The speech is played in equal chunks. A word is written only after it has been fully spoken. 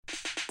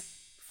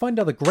Find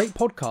other great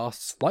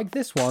podcasts like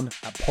this one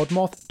at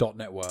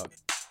podmoth.network.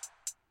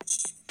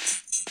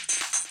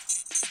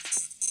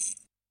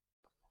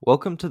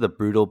 Welcome to the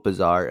Brutal,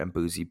 Bizarre, and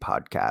Boozy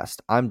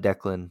podcast. I'm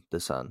Declan, the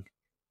son.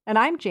 And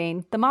I'm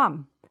Jane, the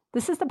mom.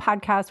 This is the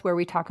podcast where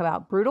we talk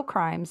about brutal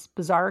crimes,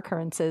 bizarre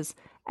occurrences,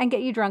 and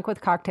get you drunk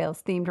with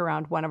cocktails themed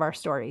around one of our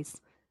stories.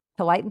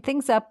 To lighten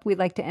things up, we'd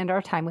like to end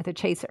our time with a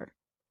chaser.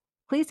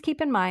 Please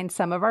keep in mind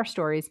some of our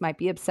stories might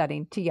be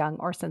upsetting to young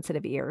or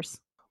sensitive ears.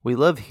 We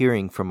love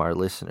hearing from our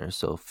listeners,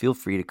 so feel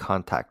free to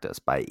contact us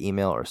by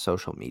email or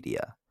social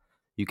media.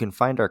 You can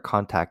find our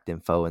contact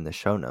info in the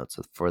show notes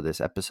for this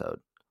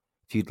episode.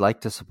 If you'd like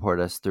to support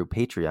us through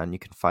Patreon, you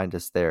can find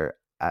us there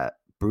at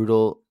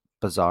Brutal,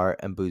 Bizarre,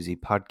 and Boozy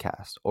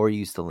Podcast, or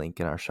use the link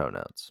in our show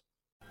notes.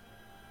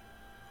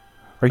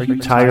 Are you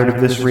tired of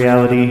this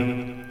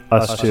reality?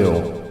 Us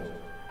too.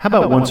 How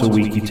about once a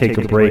week you take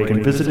a break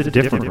and visit a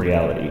different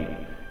reality?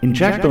 In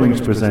Jack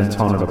Billings Presents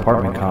Haunted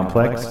Apartment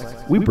Complex,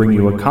 we bring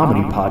you a comedy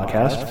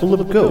podcast full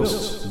of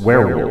ghosts,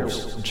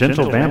 werewolves,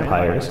 gentle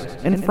vampires,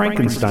 and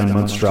Frankenstein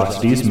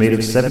monstrosities made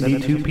of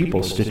 72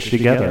 people stitched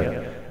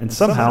together. And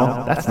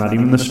somehow, that's not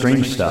even the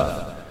strange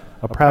stuff.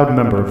 A proud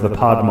member of the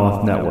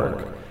Podmoth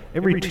Network.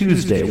 Every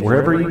Tuesday,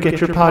 wherever you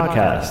get your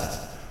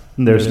podcasts.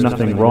 There's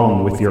nothing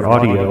wrong with your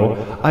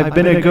audio. I've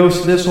been a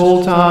ghost this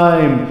whole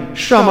time.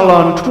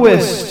 Shyamalan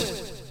twist.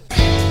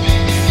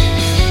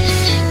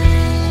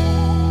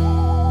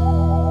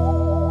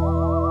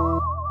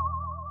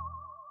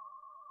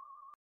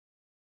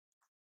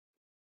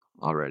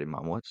 Alrighty,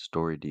 Mom, what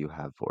story do you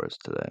have for us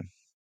today?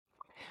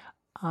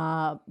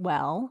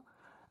 Well,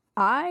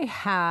 I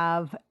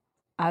have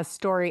a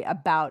story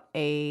about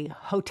a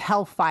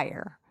hotel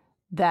fire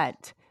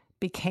that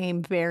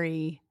became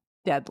very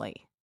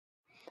deadly.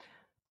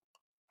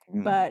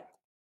 But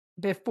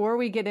before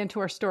we get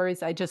into our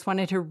stories, I just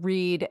wanted to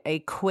read a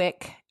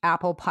quick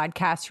Apple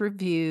Podcast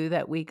review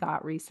that we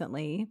got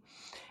recently.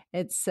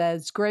 It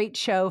says, "Great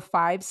show,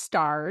 5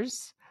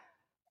 stars.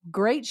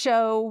 Great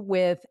show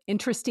with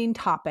interesting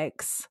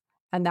topics."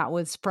 And that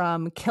was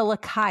from Killa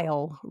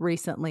Kyle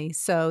recently.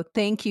 So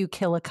thank you,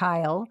 Killa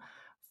Kyle,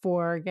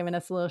 for giving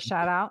us a little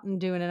shout out and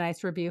doing a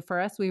nice review for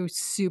us. We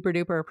super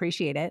duper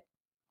appreciate it.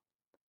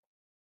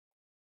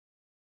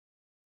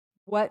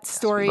 What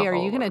story are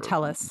you going to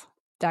tell us,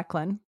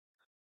 Declan?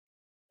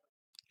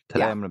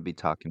 Today I'm going to be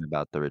talking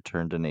about the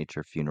Return to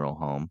Nature Funeral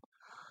Home,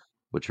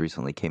 which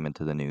recently came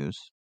into the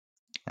news.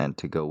 And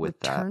to go with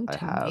Return that,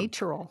 to I have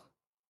Natural.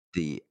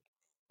 the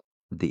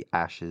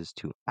Ashes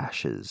to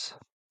Ashes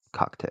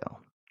cocktail,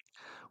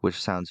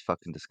 which sounds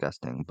fucking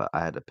disgusting, but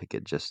I had to pick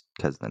it just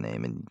because of the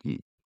name, and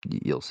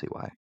you'll see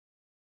why.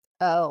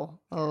 Oh,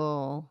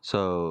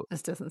 So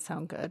this doesn't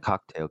sound the good.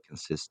 cocktail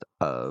consists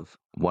of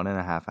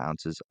 1.5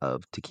 ounces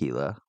of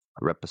tequila,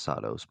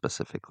 reposado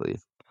specifically,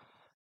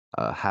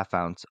 a half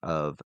ounce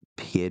of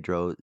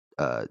Pedro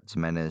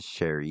Ximénez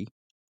sherry,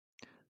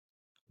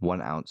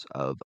 1 ounce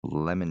of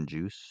lemon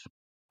juice,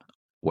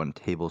 1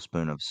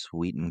 tablespoon of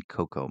sweetened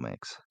cocoa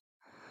mix,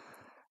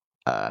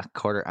 a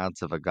 1/4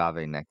 ounce of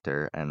agave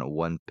nectar, and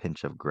 1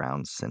 pinch of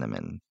ground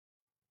cinnamon.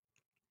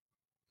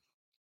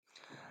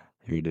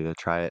 You ready to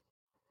try it?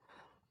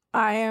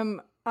 I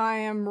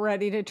am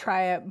ready to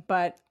try it,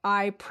 but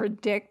I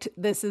predict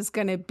this is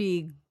going to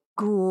be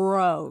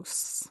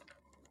gross.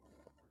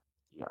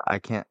 I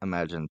can't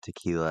imagine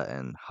tequila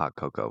and hot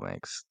cocoa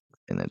mix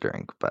in a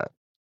drink, but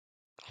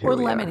here Or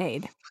we are.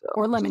 lemonade. So,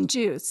 Or lemon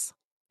juice.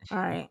 All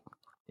right.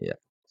 yeah.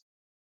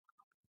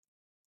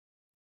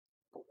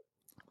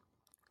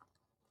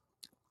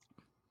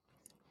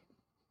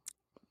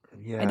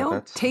 Yeah, I don't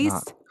that's taste.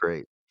 not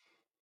great.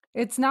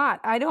 It's not.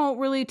 I don't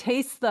really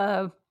taste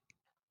the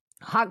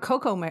hot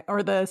cocoa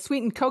or the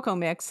sweetened cocoa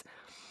mix.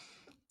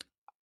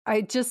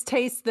 I just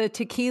taste the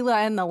tequila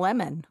and the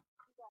lemon.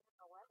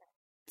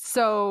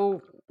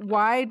 So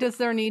why does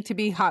there need to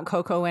be hot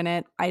cocoa in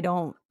it? I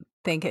don't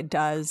think it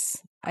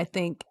does. I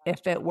think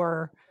if it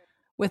were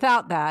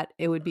without that,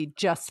 it would be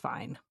just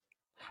fine.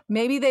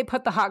 Maybe they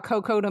put the hot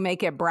cocoa to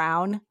make it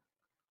brown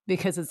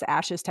because it's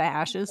ashes to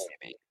ashes.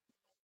 Maybe.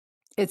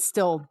 It's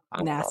still I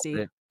don't know.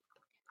 nasty. I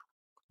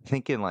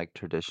think in like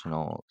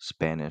traditional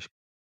Spanish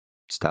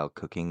style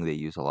cooking, they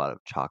use a lot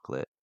of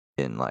chocolate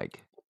in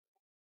like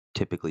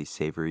typically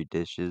savory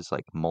dishes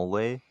like mole,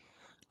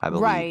 I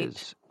believe Right.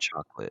 is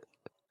chocolate.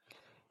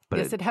 But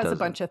Yes, it has a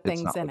bunch of it's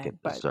things not in like a it,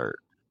 but dessert.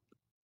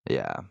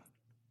 Yeah.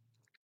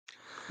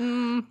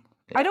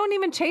 I don't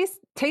even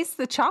taste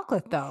the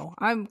chocolate though.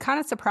 I'm kind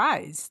of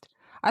surprised.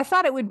 I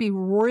thought it would be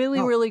really,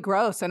 Oh. really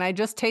gross, and I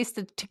just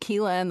tasted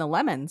tequila and the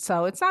lemon,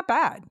 so it's not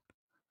bad.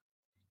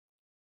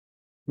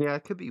 Yeah,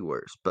 it could be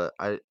worse, but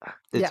it's got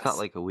Yes.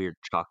 like a weird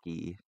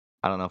chalky.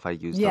 I don't know if I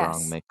used the wrong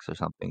Yes, mix or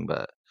something,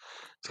 but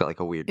it's got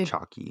like a weird it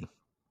chalky.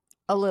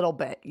 a little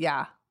bit,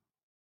 yeah.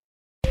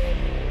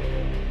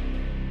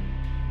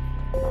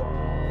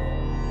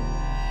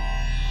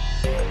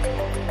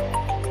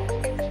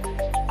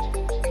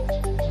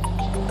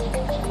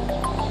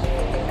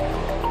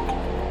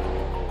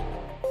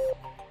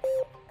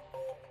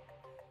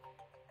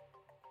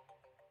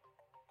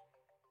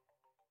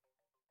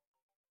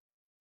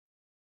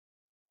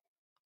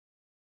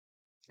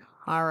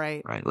 All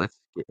right. Right, let's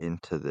get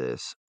into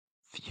this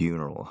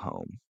funeral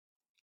home.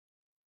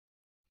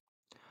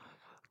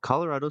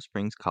 Colorado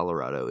Springs,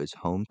 Colorado is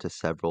home to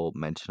several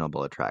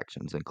mentionable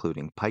attractions,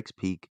 including Pikes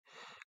Peak,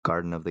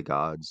 Garden of the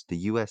Gods, the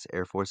U.S.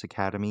 Air Force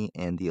Academy,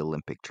 and the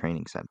Olympic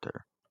Training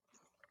Center.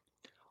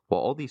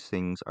 While all these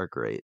things are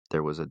great,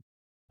 there was a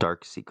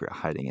dark secret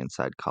hiding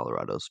inside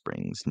Colorado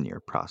Springs near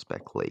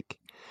Prospect Lake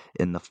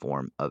in the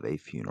form of a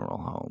funeral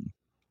home.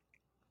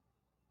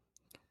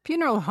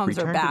 Funeral homes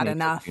are Return to bad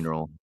Nature enough.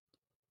 Funeral,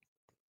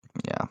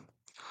 yeah,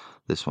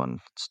 this one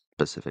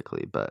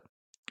specifically, but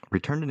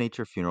Return to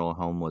Nature Funeral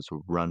Home was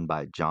run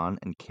by John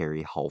and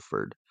Carrie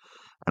Halford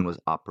and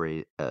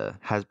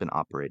has been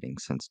operating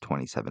since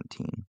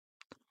 2017.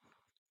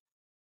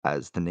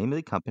 As the name of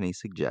the company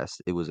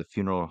suggests, it was a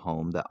funeral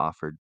home that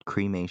offered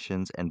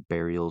cremations and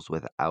burials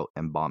without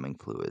embalming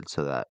fluid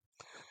so that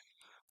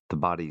the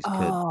bodies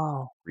could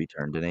Oh,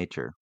 return to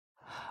nature.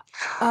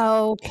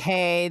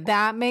 okay.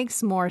 That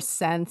makes more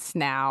sense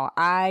now.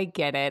 I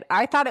get it.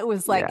 I thought it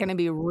was like Yeah. going to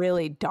be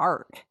really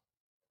dark.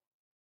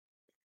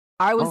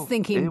 I was Oh,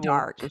 thinking it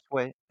won't. dark Just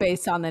wait.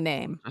 based on the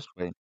name. Just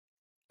wait.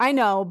 I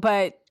know,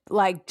 but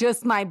like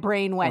just my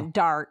brain Oh, went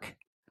dark.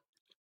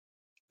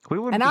 we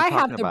wouldn't And be I talking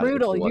have the about it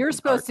if brutal. it You're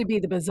wasn't dark. supposed to be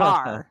the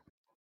bizarre.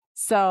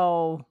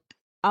 So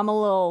I'm a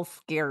little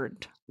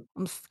scared.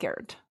 I'm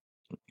scared.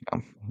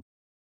 Yeah.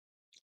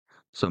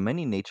 So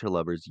many nature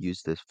lovers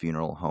use this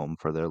funeral home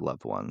for their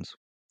loved ones.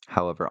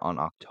 However, on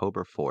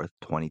October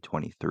 4th,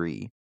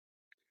 2023,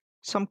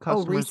 some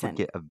Oh, customers would recent.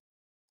 get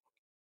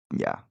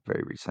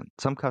very recent.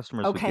 Some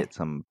customers would Okay. get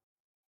some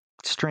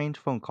strange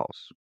phone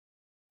calls.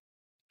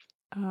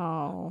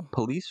 Oh.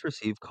 Police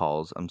received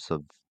calls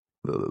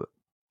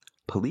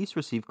police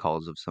received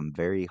calls of some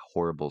very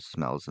horrible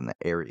smells in the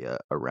area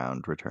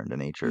around Return to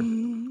Nature.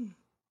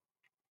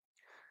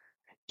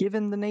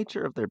 Given the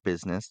nature of their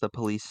business, the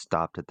police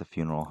stopped at the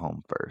funeral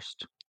home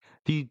first.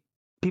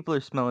 People are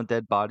smelling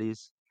dead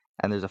bodies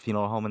and there's a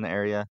funeral home in the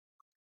area,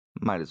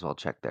 might as well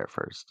check there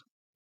first.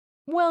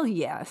 Well,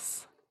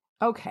 yes.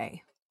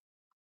 Okay.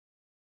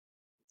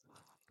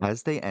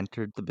 As they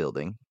entered the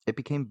building, it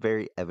became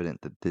very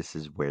evident that this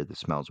is where the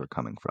smells were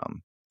coming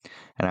from.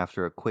 And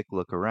after a quick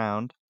look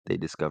around, they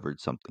discovered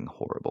something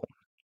horrible.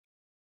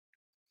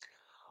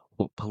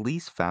 What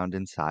police found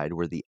inside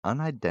were the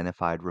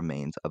unidentified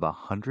remains of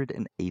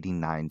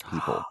 189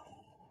 people.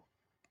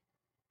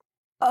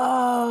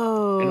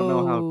 I don't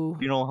know how Oh.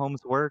 funeral homes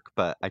work,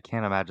 but I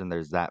can't imagine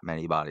there's that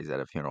many bodies at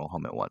a funeral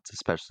home at once,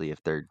 especially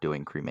if they're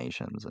doing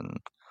cremations and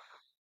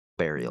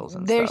burials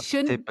and They stuff.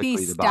 shouldn't be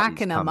Typically, the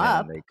bodies stacking them come in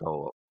and up. they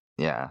go,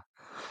 yeah,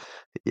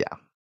 yeah.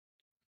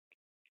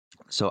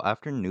 So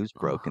after news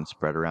broke and Oh,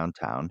 spread around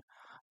town,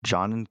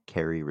 John and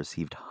Carrie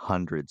received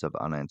hundreds of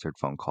unanswered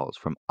phone calls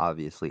from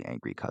obviously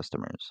angry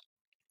customers.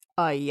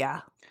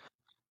 yeah.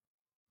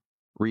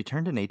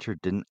 Return to Nature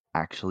didn't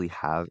actually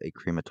have a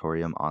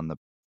crematorium on the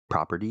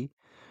property,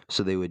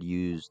 so they would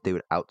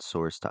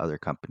outsource to other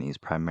companies,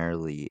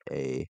 primarily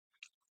a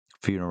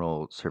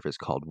funeral service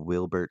called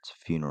Wilbert's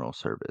Funeral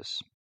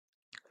Service.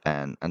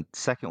 And a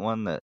second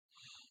one that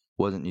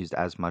wasn't used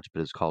as much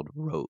but is called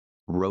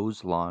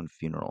Rose Lawn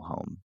Funeral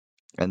Home.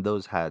 And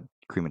those had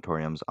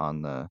crematoriums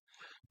on the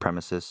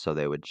premises, so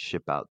they would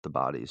ship out the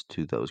bodies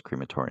to those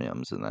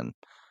crematoriums and then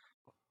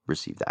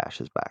receive the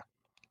ashes back.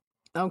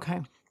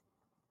 Okay.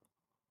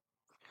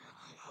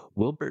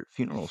 Wilbert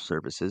Funeral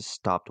Services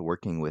stopped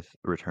working with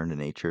Return to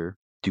Nature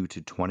due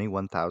to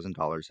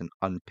 $21,000 in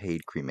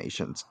unpaid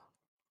cremations.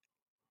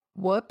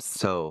 Whoops.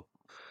 So,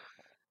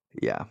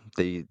 yeah,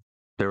 they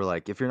were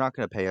like, if you're not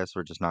going to pay us,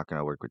 we're just not going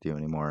to work with you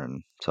anymore.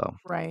 And so,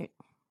 Right.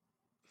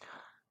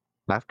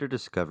 after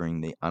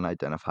discovering the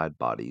unidentified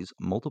bodies,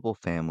 multiple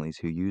families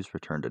who use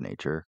Return to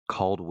Nature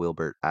called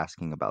Wilbert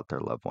asking about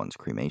their loved one's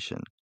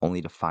cremation, only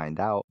to find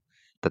out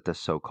that the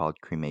so-called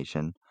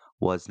cremation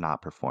was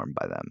not performed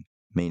by them,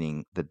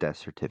 meaning the death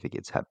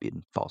certificates have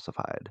been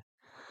falsified.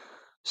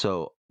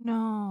 So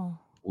No.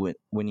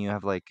 when you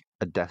have like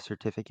a death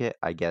certificate,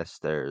 I guess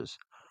there's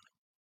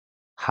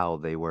how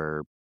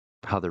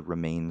how the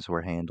remains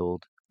were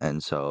handled,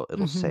 and so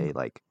it'll Mm-hmm. say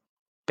like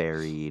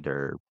buried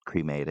or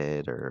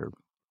cremated or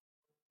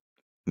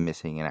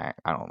missing an act.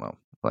 I don't know,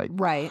 like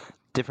Right.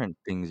 different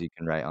things you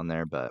can write on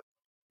there, but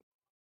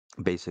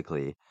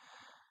basically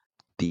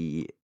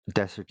the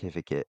death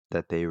certificate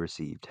that they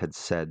received had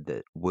said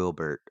that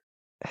Wilbert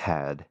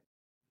had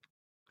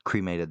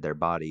cremated their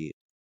body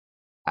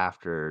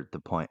after the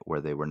point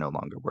where they were no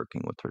longer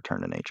working with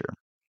Return to Nature.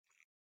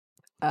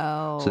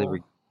 So they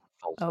were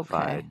Oh,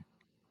 okay. falsified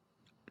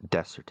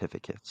death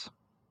certificates.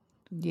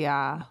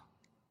 Yeah.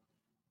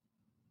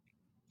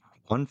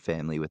 One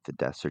family with the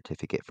death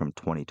certificate from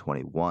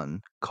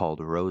 2021 called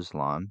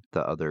Roselawn,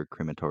 the other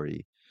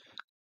crematory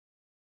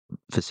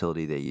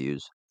facility they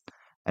use,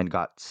 and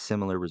got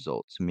similar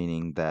results,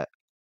 meaning that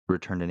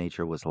Return to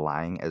Nature was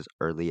lying as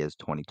early as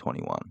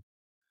 2021.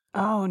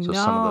 Oh, So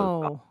some of those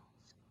no.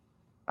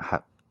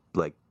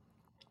 like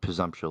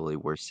presumptually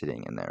were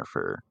sitting in there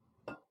for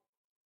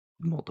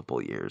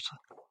multiple years.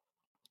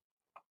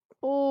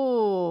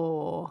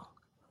 Oh.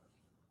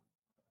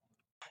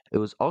 It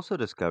was also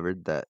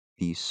discovered that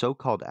the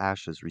so-called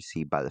ashes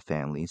received by the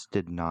families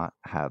did not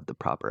have the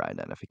proper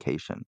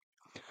identification.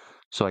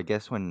 So I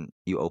guess when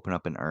you open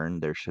up an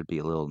urn, there should be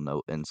a little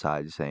note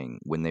inside saying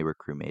when they were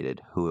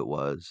cremated, who it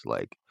was,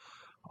 like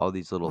all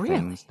these little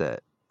things Really?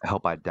 that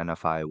help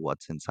identify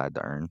what's inside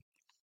the urn.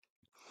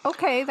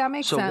 Okay, that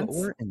makes So what sense.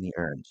 were in the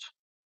urns?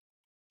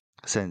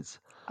 Since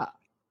Uh,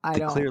 I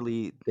don't.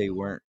 clearly they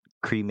weren't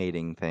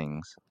cremating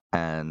things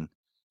and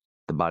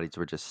the bodies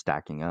were just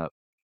stacking up.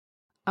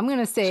 I'm going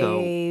to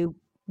So say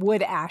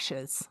wood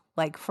ashes,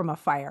 like from a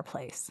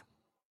fireplace.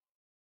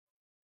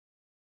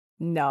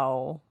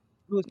 No,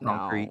 it was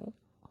concrete. no.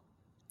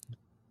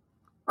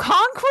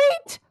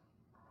 Concrete?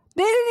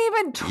 They didn't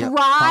even Yep,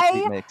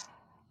 concrete try. mix.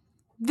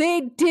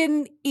 They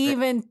didn't Eh,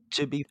 even.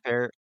 To be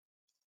fair,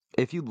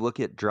 if you look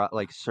at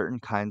like certain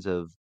kinds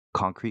of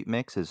concrete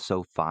mix is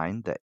so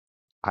fine that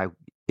I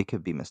it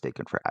could be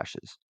mistaken for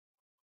ashes.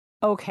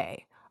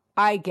 Okay,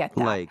 I get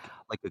that.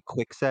 Like a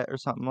quickset or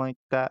something like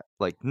that.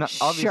 Like not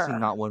obviously Sure.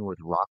 not one with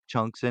rock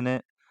chunks in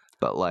it,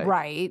 but like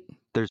Right.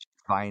 there's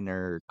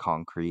finer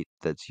concrete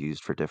that's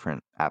used for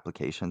different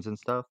applications and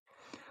stuff.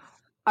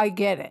 I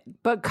get it.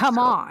 But come So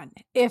on.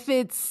 If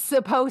it's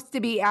supposed to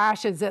be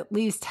ashes, at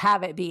least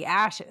have it be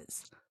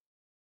ashes.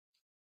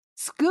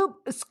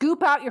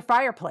 Scoop out your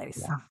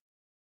fireplace. yeah.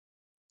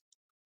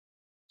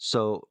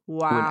 So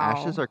when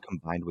ashes Wow. are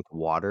combined with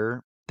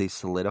water, they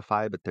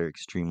solidify, but they're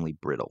extremely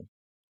brittle.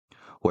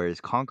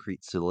 Whereas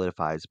concrete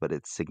solidifies, but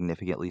it's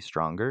significantly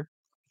stronger.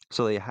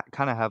 So they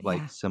kind of have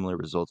like Yeah. similar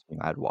results when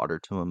you add water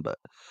to them, but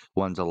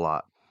one's a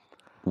lot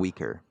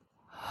weaker.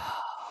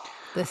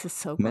 This is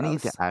so Many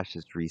of the gross.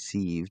 ashes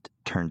received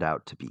turned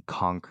out to be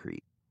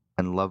concrete,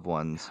 and loved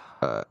ones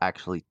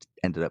actually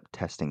ended up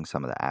testing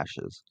some of the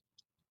ashes.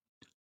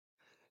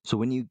 So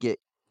when you get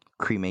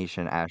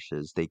cremation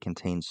ashes, they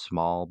contain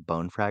small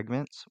bone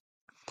fragments,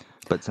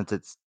 but since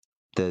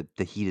the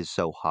heat is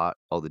so hot,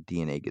 all the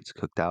DNA gets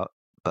cooked out,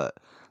 but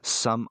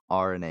some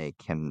RNA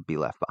can be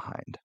left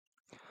behind.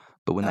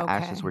 But when the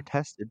ashes were Okay.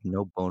 tested,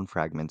 no bone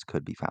fragments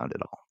could be found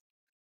at all.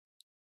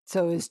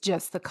 So it's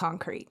just the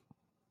concrete.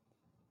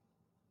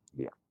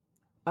 Yeah.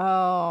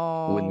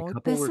 When the Oh,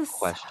 couple this were is.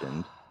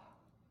 questioned,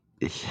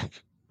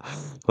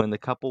 when the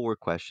couple were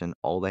questioned,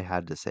 all they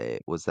had to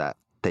say was that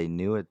they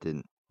knew it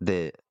didn't.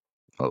 They,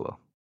 oh,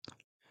 well.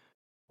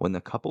 When the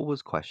couple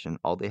was questioned,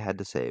 all they had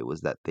to say was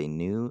that they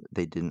knew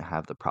they didn't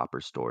have the proper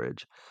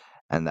storage,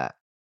 and that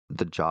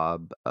the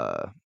job,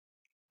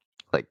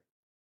 like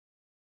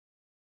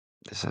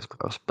this is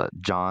gross, but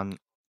John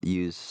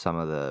used some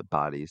of the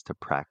bodies to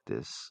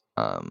practice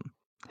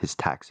his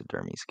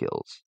taxidermy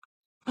skills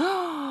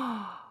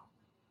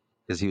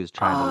because he was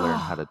trying to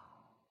learn how to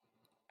Oh,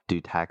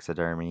 do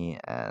taxidermy,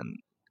 and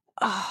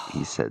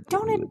he oh, said that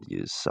don't he it would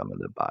use some of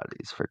the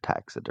bodies for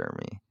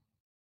taxidermy.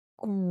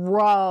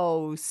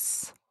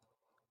 gross.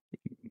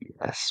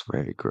 Yes,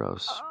 very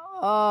gross.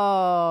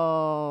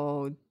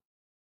 Oh,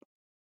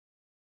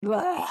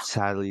 blech.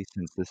 Sadly,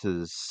 since this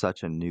is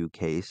such a new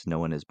case, no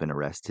one has been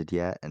arrested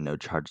yet and no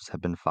charges have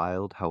been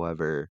filed.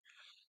 However,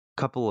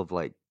 a couple of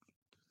like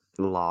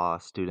law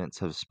students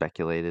have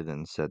speculated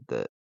and said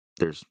that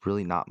there's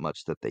really not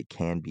much that they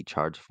can be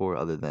charged for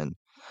other than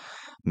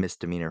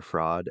misdemeanor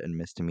fraud and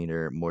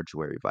misdemeanor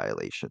mortuary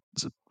violations,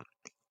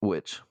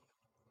 which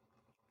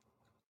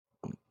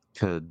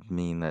could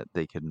mean that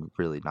they could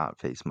really not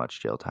face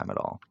much jail time at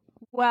all.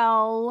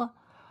 Well,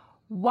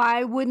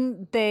 why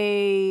wouldn't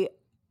they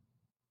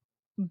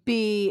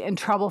be in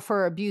trouble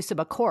for abuse of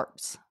a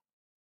corpse?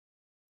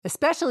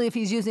 Especially if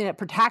he's using it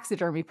for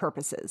taxidermy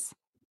purposes.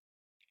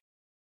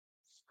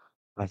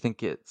 I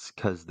think it's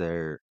because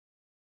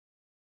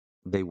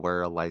they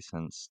were a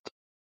licensed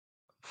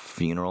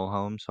funeral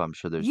home, so I'm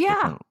sure there's Yeah,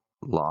 different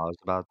laws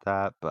about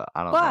that, but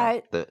I don't know.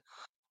 but That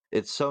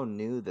it's so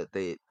new that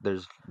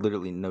there's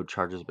literally no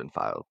charges been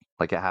filed.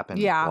 Like it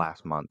happened yeah.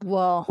 last month.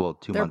 Well, Well,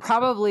 2 they're months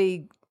ago.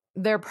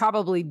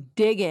 probably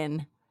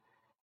digging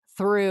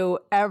through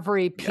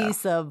every Yeah.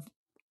 piece of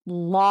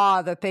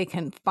law that they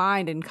can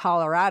find in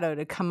Colorado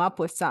to come up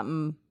with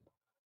something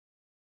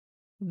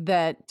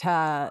that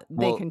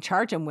they Well, can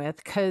charge him with.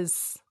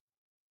 Because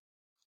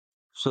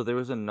so there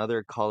was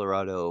another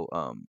Colorado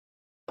uh,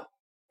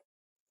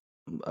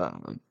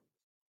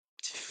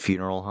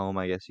 funeral home,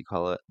 I guess you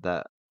call it,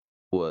 that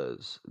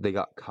they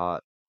got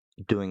caught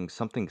doing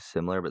something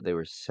similar, but they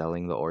were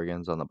selling the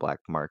organs on the black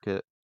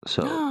market.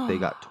 So they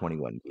got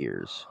 21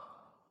 years,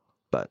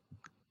 but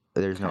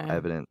there's no okay,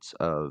 evidence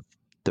of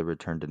the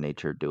return to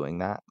nature doing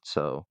that.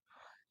 So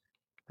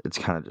it's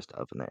kind of just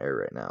up in the air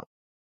right now.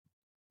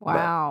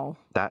 But wow.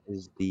 that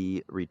is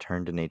the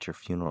Return to Nature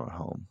Funeral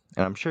Home.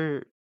 And I'm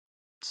sure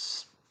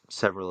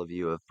several of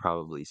you have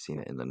probably seen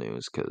it in the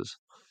news because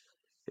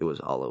it was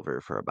all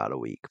over for about a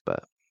week.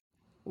 But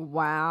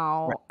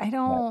right, Wow. I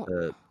yeah, don't.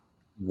 the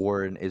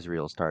war in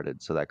Israel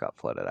started, so that got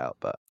flooded out.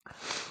 But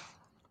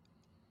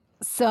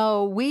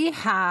So we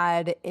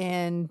had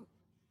in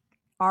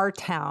our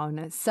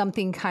town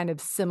something kind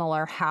of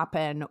similar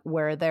happen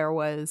where there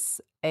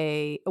was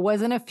it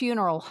wasn't a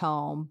funeral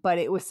home, but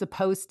it was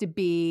supposed to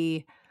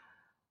be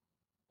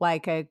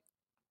like a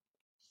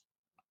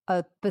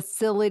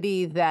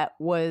facility that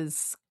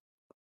was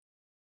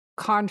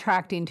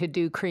contracting to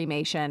do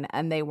cremation,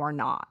 and they were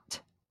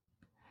not.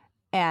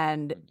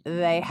 And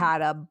they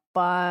had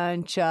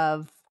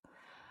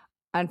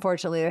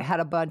unfortunately, they had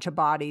a bunch of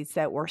bodies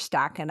that were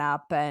stacking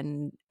up,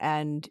 and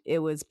it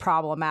was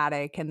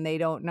problematic, and they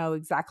don't know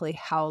exactly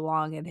how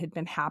long it had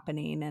been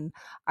happening. And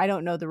I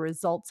don't know the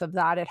results of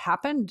that. It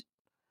happened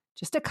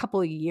just a couple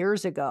of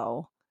years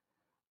ago.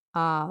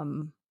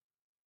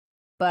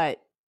 But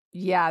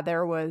yeah,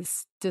 there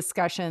was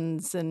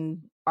discussions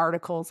and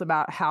articles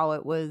about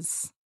how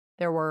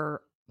there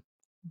were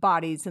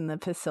bodies in the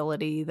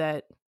facility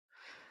that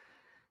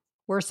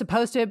were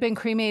supposed to have been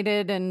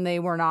cremated and they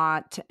were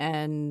not.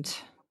 And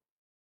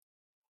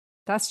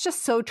that's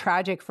just so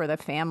tragic for the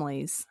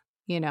families,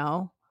 you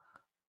know?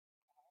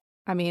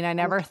 I mean, I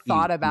never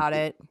thought about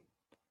it.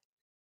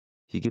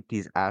 You get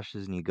these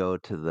ashes and you go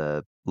to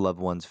the loved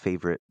one's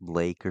favorite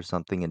lake or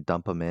something and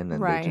dump them in,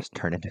 and they Right. just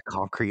turn into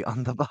concrete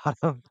on the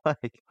bottom.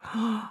 Like,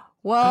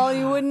 Well,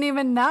 you wouldn't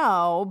even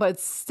know, but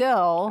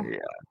still. yeah.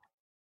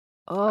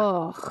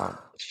 Oh.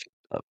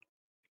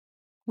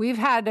 We've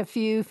had a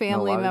few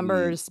family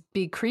members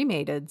be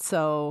cremated,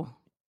 so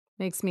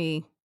makes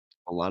me.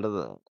 A lot of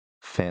the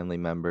family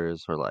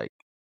members were like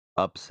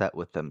upset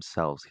with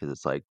themselves because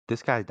it's like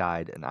this guy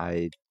died and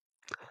I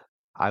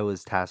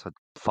was tasked with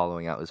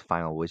following out his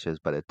final wishes,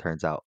 but it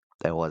turns out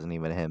that wasn't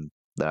even him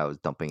that I was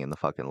dumping in the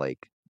fucking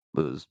lake.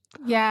 It was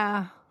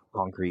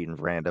concrete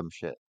and random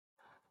shit.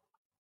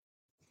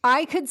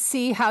 I could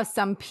see how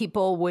some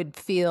people would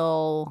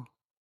feel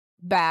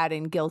bad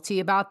and guilty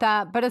about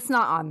that, but it's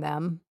not on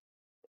them.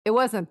 It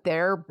wasn't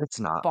their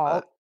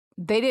fault.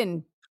 They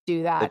didn't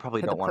do that. They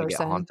probably don't want to get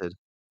haunted.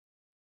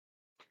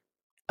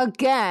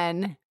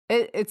 Again,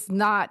 it's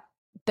not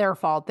their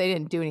fault. They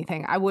didn't do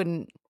anything. I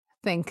wouldn't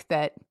think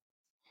that,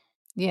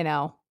 you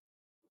know,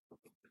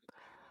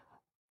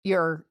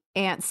 your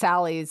Aunt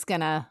Sally's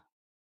gonna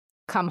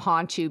come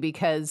haunt you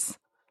because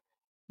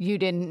you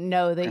didn't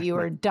know that you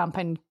were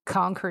dumping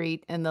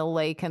concrete in the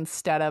lake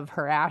instead of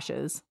her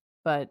ashes.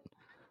 But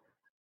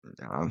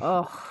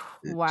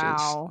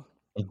wow.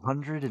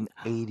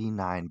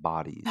 189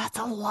 bodies. That's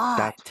a lot.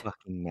 That's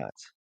fucking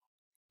nuts.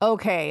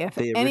 Okay, if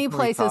any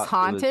place is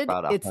haunted,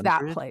 it's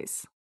that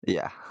place.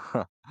 Yeah.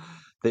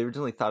 They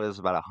originally thought it was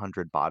about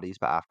 100 bodies,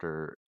 but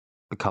after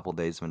a couple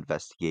days of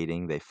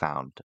investigating, they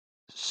found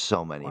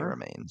so many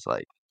remains.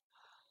 Like,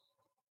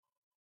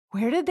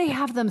 where did they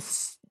have them?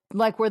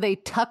 Like, were they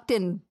tucked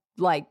in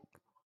like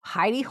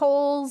hidey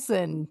holes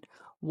and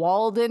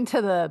walled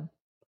into the?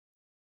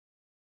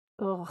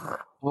 Ugh.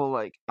 Well,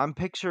 like, I'm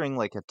picturing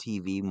like a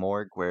TV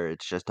morgue where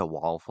it's just a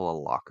wall full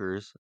of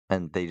lockers,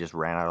 and they just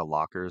ran out of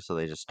lockers, so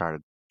they just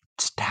started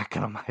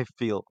stacking them. I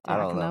feel I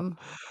don't know.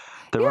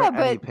 There weren't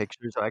any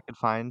pictures I could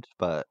find,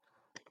 but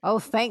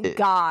thank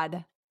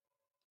God.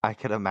 I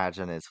could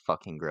imagine it's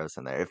fucking gross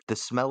in there. If the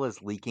smell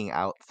is leaking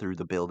out through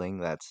the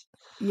building, it's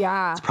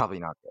probably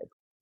not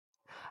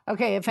good.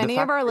 Okay, if any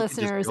of our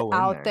listeners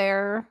out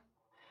there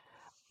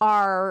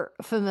are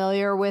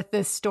familiar with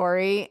this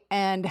story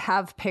and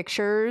have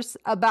pictures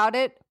about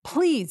it,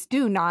 please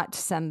do not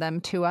send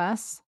them to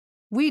us.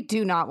 We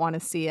do not want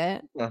to see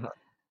it.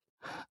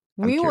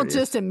 We will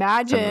just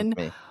imagine.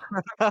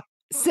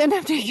 Send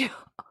them to you.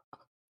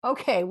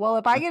 Okay, well,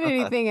 if I get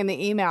anything in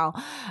the email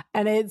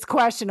and it's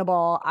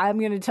questionable, I'm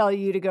going to tell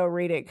you to go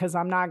read it because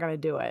I'm not going to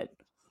do it.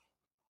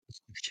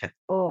 Okay.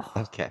 Oh.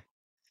 Okay.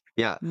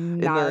 Yeah.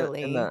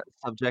 Gnarly. In the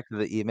subject of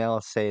the email,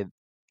 say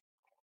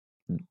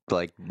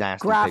like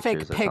nasty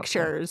graphic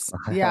pictures.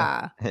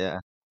 Yeah. Yeah.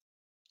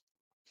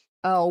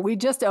 Oh, we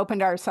just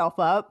opened ourselves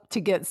up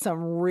to get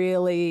some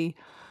really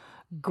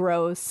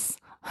gross,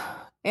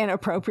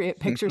 inappropriate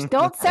pictures.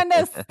 Don't send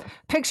us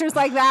pictures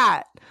like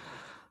that.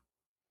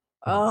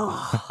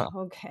 Oh,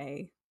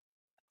 okay.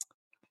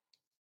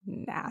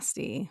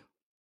 Nasty.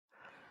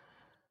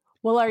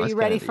 Well, are you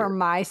ready for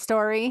my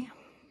story?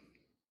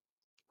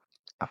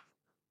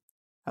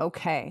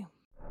 Okay.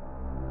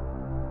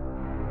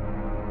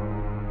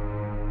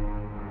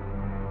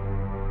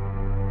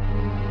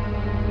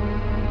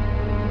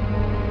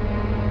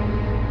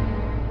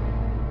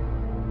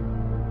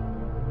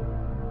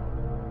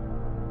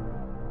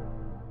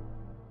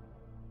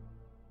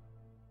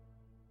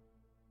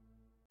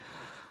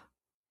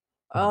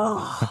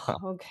 Oh,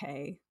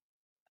 okay.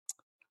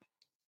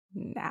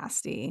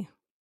 Nasty.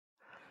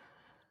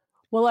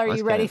 Well, are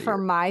you ready for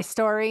my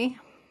story?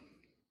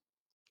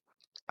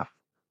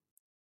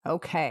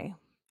 Okay.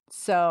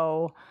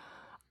 So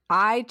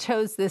I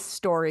chose this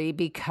story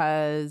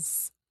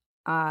because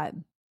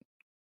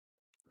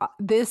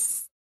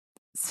this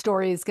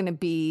story is going to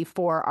be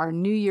for our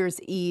New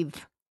Year's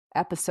Eve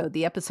episode,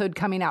 the episode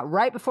coming out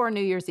right before New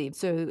Year's Eve.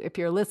 So if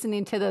you're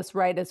listening to this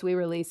right as we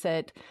release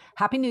it,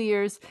 Happy New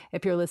Year's.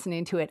 If you're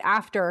listening to it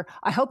after,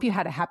 I hope you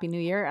had a Happy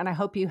New Year and I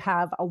hope you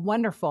have a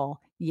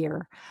wonderful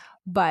year.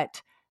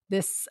 But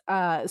this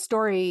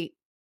story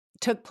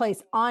took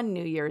place on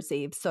New Year's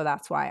Eve, so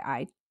that's why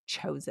I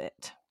chose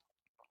it.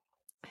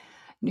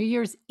 New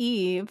Year's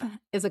Eve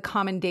is a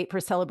common date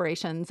for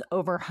celebrations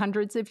over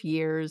hundreds of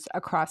years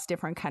across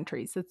different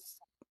countries. It's,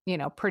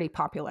 pretty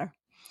popular.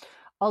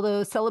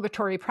 Although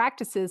celebratory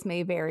practices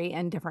may vary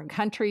in different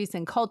countries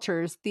and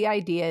cultures, the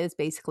idea is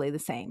basically the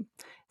same,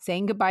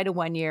 saying goodbye to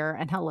one year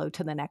and hello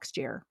to the next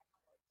year.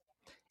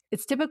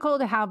 It's typical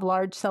to have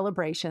large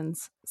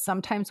celebrations,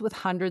 sometimes with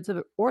hundreds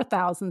of or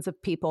thousands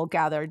of people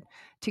gathered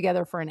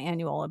together for an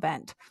annual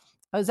event.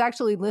 I was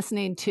actually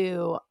listening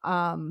to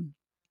a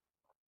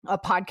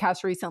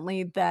podcast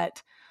recently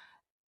that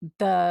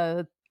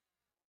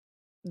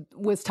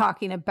was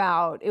talking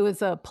about, it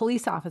was a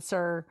police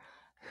officer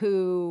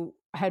who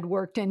had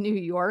worked in New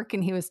York,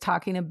 and he was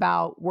talking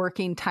about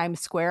working Times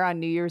Square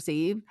on New Year's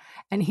Eve,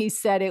 and he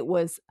said it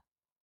was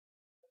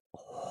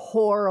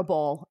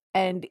horrible,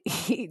 and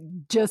he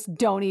just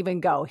don't even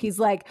go. He's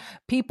like,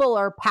 people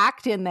are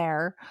packed in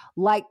there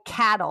like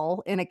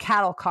cattle in a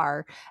cattle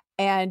car,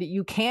 and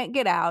you can't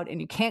get out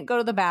and you can't go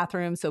to the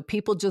bathroom, so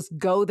people just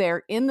go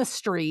there in the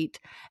street.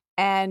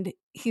 And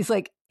he's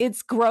like,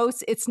 it's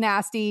gross, it's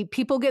nasty,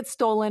 people get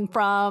stolen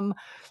from,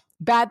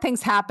 bad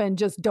things happen,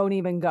 just don't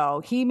even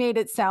go. He made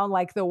it sound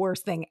like the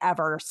worst thing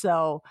ever.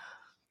 So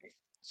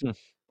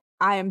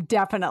I am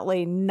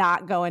definitely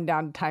not going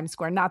down to Times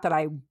Square. Not that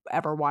I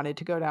ever wanted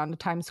to go down to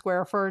Times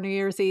Square for New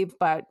Year's Eve,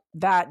 but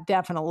that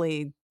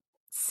definitely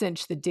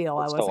cinched the deal.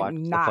 I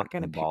wasn't not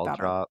going to pick that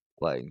drop. up.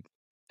 Like,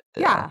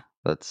 Yeah.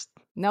 That's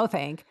no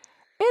thank.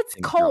 It's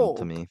seems cold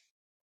dumb to me.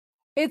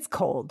 It's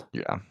cold.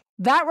 Yeah.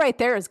 That right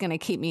there is going to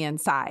keep me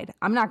inside.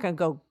 I'm not going to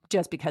go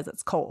just because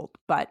it's cold,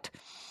 but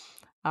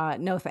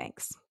no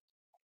thanks.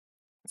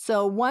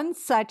 So one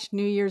such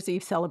New Year's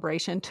Eve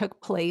celebration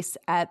took place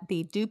at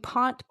the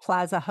Dupont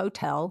Plaza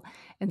Hotel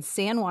in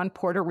San Juan,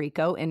 Puerto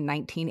Rico in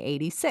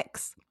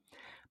 1986.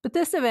 But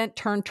this event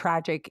turned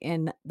tragic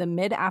in the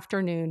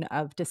mid-afternoon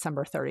of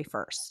December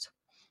 31st.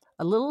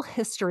 A little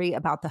history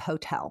about the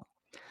hotel.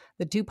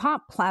 The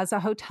Dupont Plaza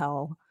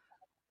Hotel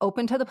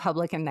opened to the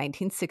public in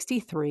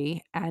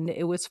 1963, and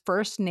it was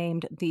first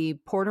named the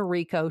Puerto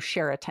Rico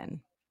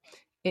Sheraton.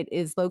 It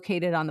is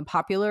located on the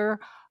popular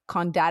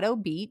Condado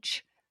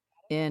Beach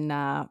in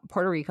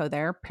Puerto Rico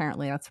there.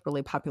 Apparently that's a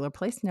really popular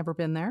place. Never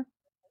been there.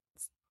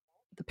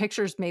 The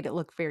pictures made it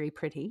look very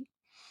pretty.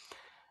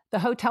 The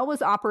hotel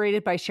was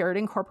operated by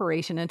Sheraton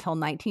Corporation until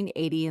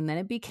 1980, and then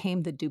it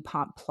became the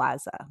Dupont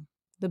Plaza.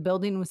 The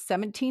building was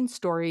 17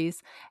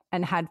 stories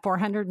and had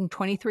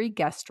 423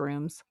 guest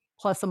rooms,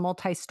 plus a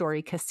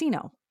multi-story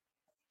casino.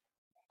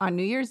 On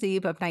New Year's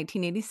Eve of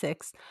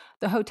 1986,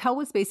 the hotel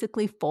was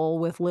basically full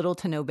with little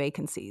to no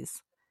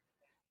vacancies.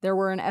 There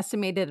were an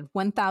estimated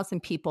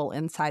 1,000 people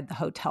inside the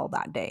hotel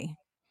that day,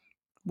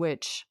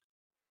 which,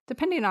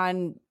 depending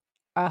on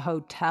a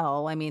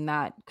hotel, I mean,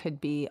 that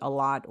could be a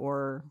lot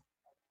or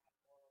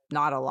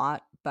not a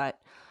lot, but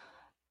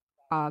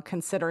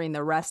considering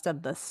the rest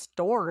of the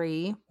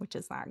story, which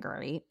is not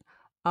great,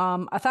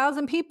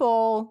 1,000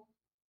 people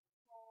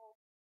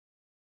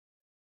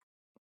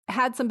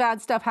had some bad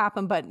stuff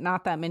happen, but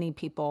not that many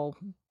people.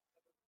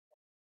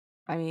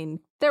 I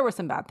mean, there were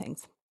some bad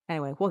things.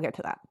 Anyway, we'll get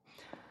to that.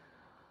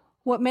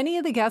 What many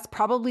of the guests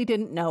probably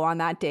didn't know on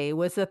that day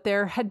was that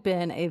there had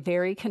been a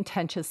very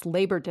contentious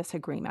labor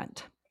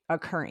disagreement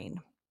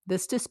occurring.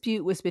 This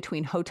dispute was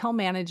between hotel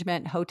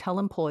management, hotel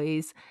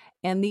employees,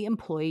 and the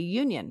employee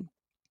union.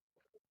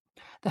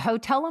 The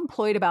hotel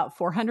employed about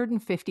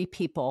 450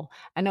 people,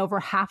 and over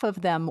half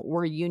of them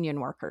were union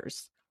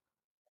workers.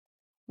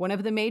 One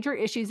of the major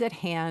issues at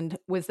hand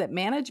was that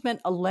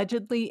management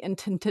allegedly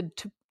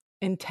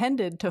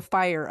intended to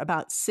fire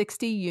about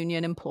 60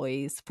 union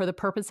employees for the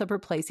purpose of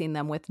replacing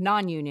them with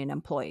non-union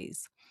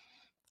employees,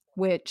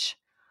 which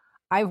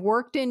I've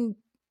worked in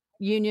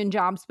union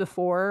jobs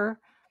before,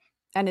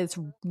 and it's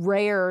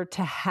rare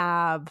to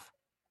have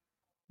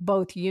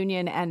both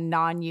union and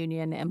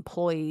non-union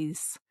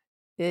employees.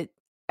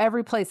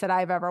 Every place that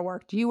I've ever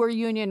worked, you were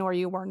union or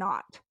you were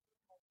not.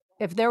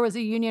 If there was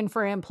a union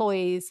for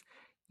employees,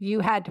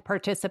 you had to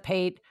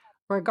participate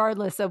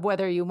regardless of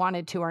whether you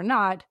wanted to or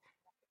not.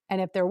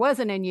 And if there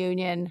wasn't a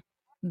union,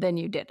 then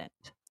you didn't.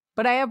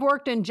 But I have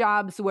worked in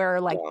jobs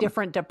where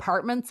different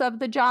departments of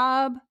the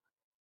job,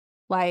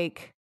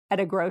 like at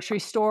a grocery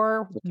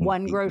store,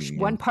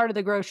 one part of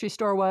the grocery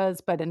store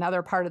was, but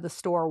another part of the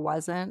store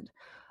wasn't.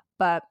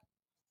 But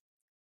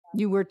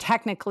you were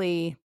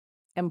technically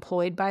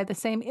employed by the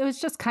same. It was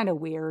just kind of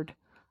weird.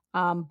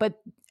 But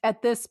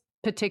at this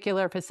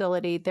particular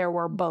facility, there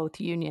were both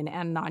union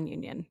and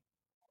non-union.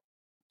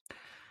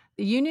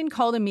 The union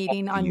called a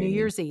meeting on New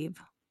Year's Eve.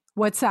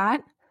 What's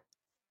that?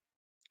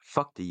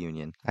 Fuck the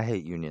union. I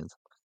hate unions.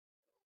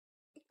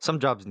 Some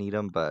jobs need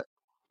them, but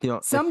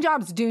some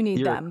jobs do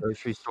need them. You're a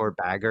grocery store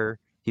bagger.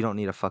 You don't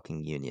need a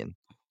fucking union.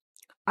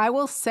 I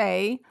will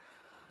say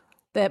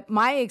that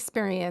my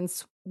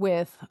experience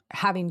with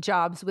having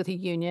jobs with a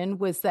union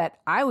was that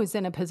I was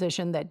in a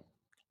position that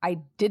I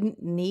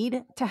didn't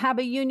need to have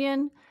a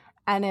union.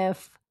 And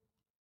if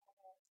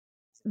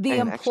the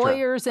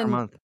employers per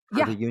month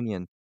for the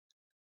union.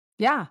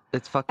 Yeah.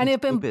 It's fucking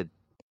stupid.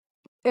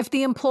 If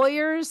the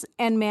employers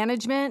and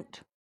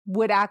management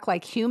would act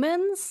like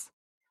humans,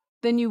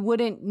 then you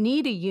wouldn't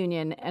need a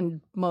union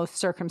in most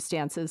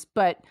circumstances.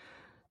 But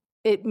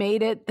it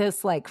made it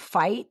this like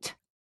fight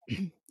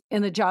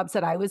in the jobs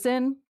that I was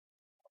in,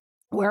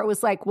 where it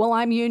was like, well,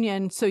 I'm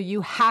union, so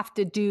you have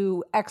to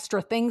do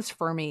extra things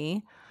for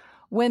me.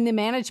 When the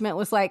management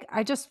was like,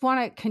 I just want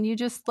to, can you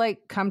just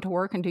like come to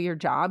work and do your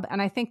job?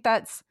 And I think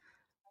that's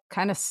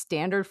kind of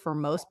standard for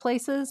most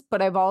places.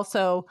 But I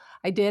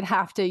did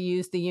have to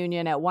use the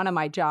union at one of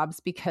my jobs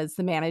because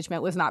the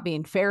management was not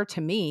being fair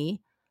to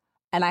me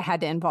and I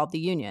had to involve the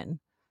union.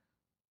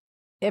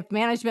 If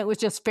management was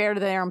just fair to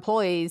their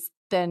employees,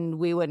 then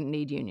we wouldn't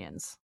need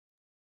unions.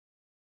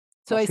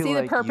 So I feel see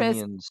the like purpose.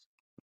 unions,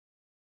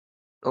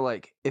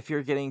 like if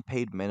you're getting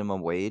paid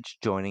minimum wage,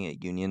 joining a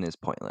union is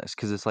pointless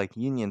because it's like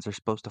unions are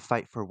supposed to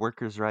fight for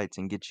workers' rights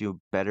and get you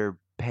better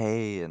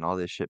pay and all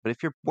this shit. But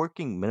if you're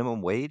working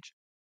minimum wage,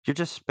 you're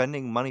just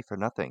spending money for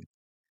nothing.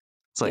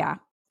 It's like, Yeah.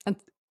 And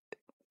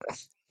I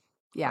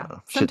yeah, don't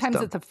know, shit's sometimes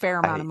dumb. it's a fair I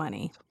amount of hate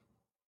money.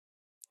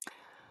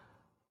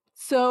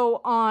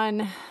 So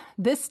on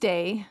this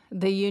day,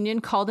 the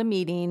union called a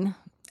meeting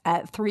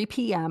at 3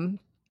 p.m.,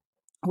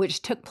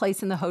 which took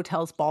place in the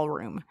hotel's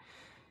ballroom.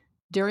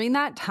 During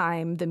that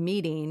time,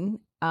 during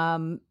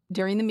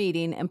the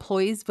meeting,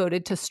 employees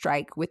voted to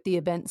strike with the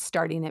event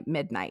starting at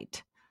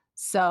midnight.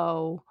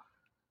 So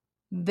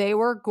they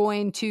were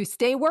going to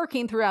stay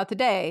working throughout the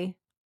day,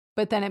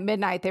 but then at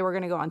midnight, they were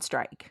going to go on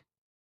strike,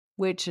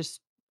 which is,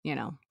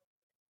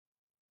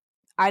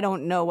 I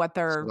don't know what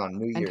This their was on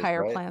New Year's,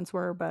 entire right? plans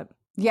were, but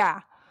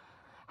yeah.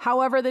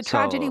 However, the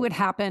tragedy So would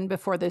happen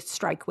before the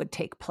strike would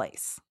take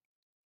place.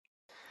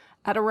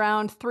 At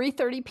around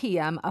 3:30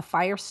 p.m., a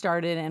fire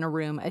started in a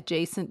room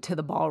adjacent to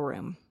the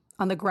ballroom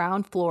on the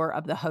ground floor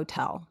of the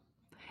hotel.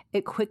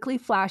 It quickly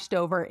flashed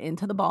over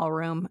into the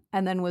ballroom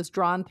and then was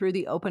drawn through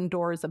the open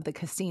doors of the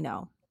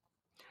casino.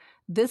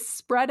 This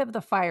spread of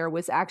the fire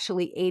was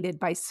actually aided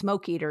by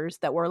smoke eaters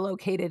that were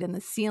located in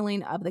the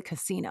ceiling of the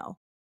casino.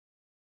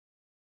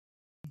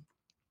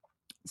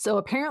 So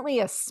apparently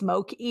a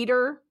smoke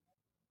eater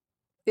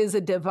is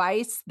a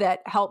device that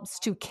helps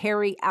to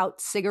carry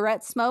out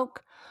cigarette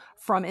smoke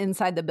from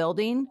inside the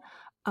building.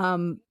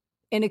 In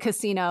a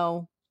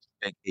casino,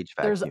 big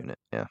there's HVAC unit,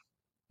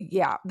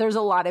 there's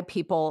a lot of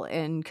people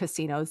in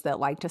casinos that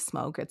like to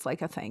smoke. It's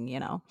like a thing,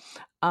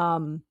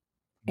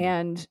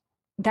 and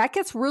that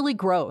gets really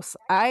gross.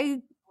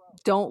 I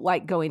don't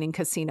like going in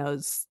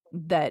casinos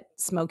that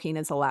smoking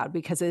is allowed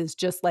because it's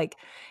just like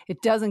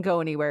it doesn't go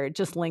anywhere. It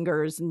just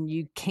lingers and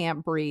you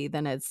can't breathe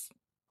and it's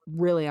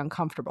really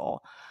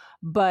uncomfortable.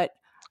 But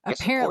I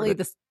support apparently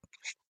it.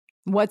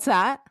 what's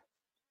that?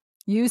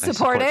 You I support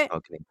support it?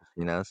 smoking in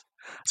casinos.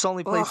 It's the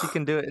only place you Ugh,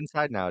 can do it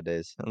inside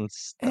nowadays,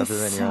 it's other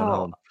than your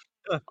own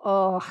so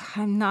home.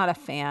 I'm not a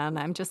fan.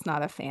 I'm just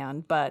not a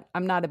fan, but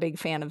I'm not a big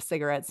fan of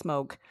cigarette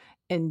smoke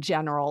in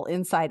general,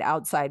 inside,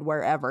 outside,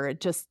 wherever. It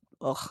just,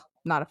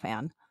 not a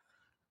fan.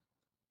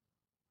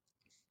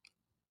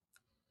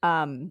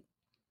 Um,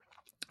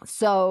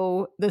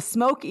 so the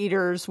smoke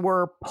eaters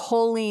were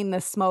pulling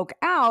the smoke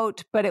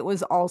out, but it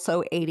was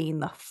also aiding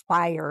the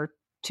fire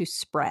to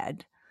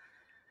spread.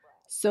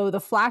 So the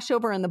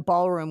flashover in the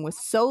ballroom was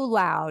so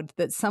loud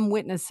that some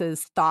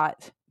witnesses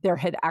thought there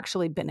had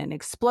actually been an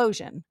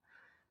explosion.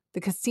 The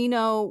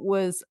casino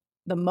was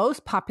the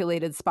most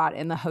populated spot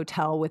in the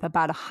hotel with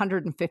about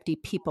 150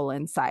 people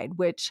inside,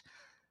 which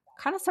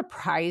kind of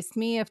surprised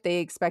me if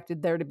they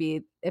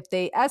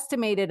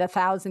estimated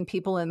 1,000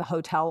 people in the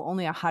hotel,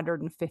 only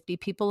 150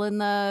 people in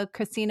the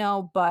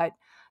casino, but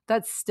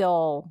that's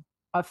still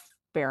a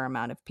fair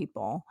amount of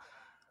people.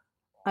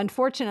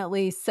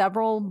 Unfortunately,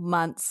 several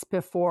months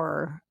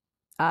before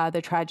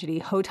the tragedy,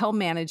 hotel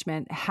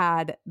management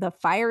had the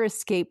fire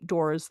escape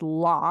doors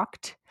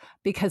locked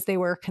because they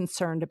were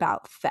concerned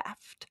about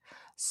theft.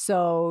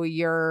 So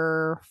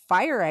your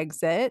fire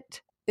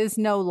exit is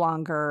no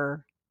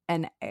longer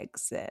an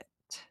exit.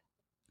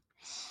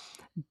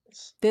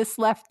 This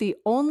left the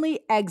only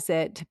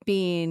exit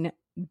being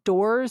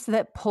doors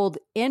that pulled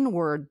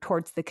inward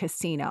towards the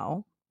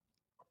casino.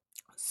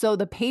 So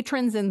the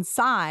patrons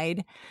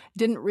inside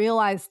didn't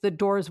realize the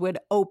doors would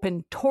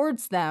open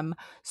towards them.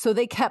 So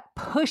they kept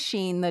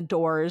pushing the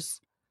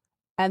doors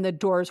and the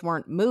doors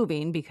weren't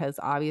moving because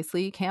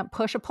obviously you can't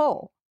push a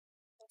pull.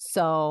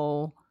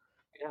 So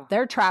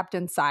they're trapped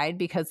inside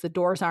because the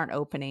doors aren't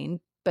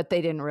opening, but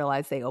they didn't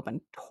realize they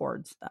opened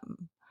towards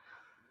them.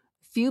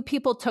 Few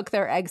people took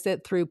their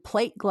exit through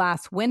plate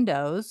glass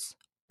windows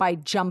by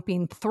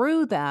jumping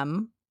through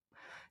them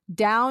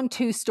down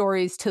 2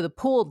 stories to the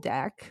pool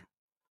deck.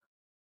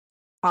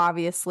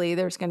 Obviously,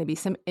 there's going to be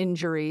some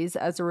injuries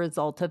as a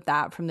result of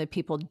that from the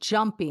people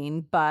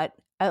jumping, but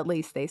at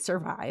least they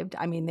survived.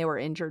 I mean, they were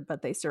injured,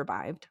 but they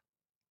survived.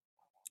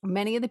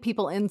 Many of the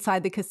people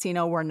inside the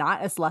casino were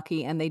not as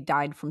lucky and they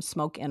died from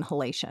smoke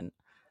inhalation.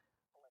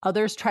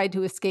 Others tried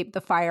to escape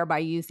the fire by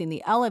using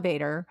the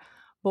elevator,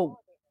 but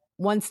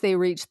once they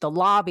reached the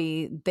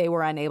lobby, they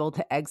were unable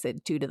to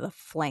exit due to the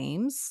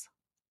flames.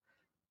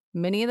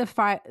 Many of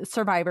the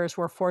survivors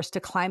were forced to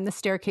climb the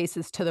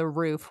staircases to the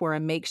roof where a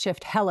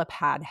makeshift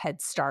helipad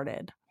had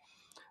started.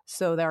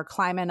 So they're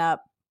climbing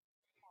up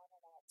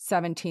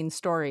 17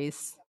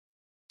 stories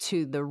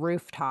to the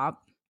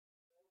rooftop.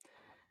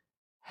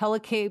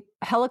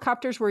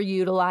 Helicopters were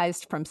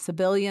utilized from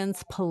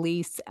civilians,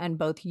 police, and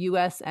both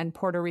U.S. and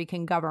Puerto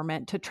Rican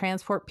government to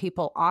transport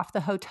people off the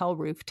hotel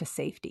roof to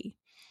safety.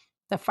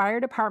 The fire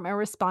department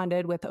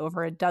responded with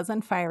over a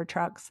dozen fire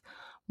trucks,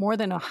 more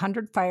than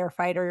 100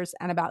 firefighters,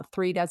 and about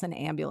 36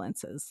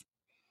 ambulances.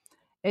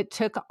 It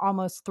took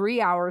almost 3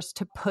 hours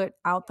to put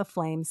out the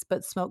flames,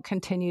 but smoke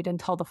continued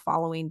until the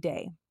following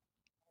day.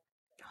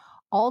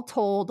 All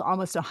told,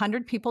 almost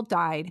 100 people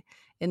died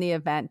in the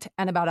event,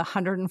 and about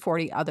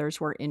 140 others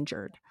were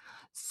injured.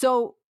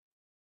 So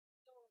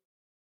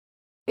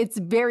it's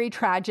very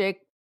tragic,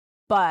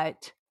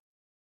 but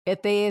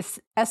if they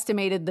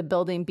estimated the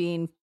building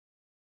being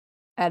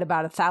at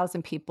about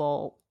 1,000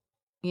 people,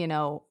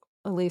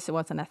 at least it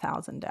wasn't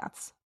 1,000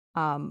 deaths.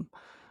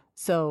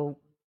 So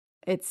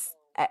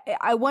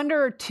I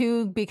wonder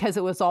too, because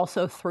it was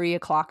also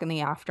 3:00 in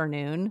the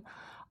afternoon,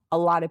 a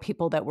lot of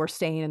people that were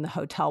staying in the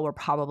hotel were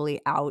probably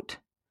out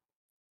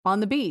on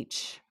the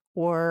beach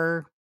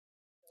or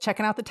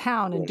checking out the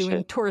town and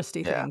doing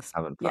touristy things.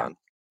 Having fun.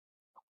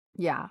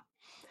 Yeah.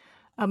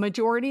 A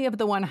majority of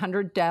the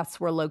 100 deaths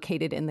were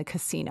located in the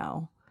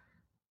casino.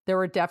 There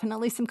were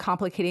definitely some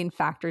complicating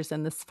factors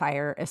in this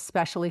fire,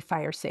 especially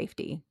fire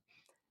safety.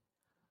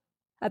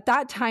 At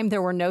that time,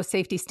 there were no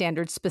safety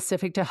standards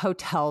specific to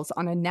hotels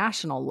on a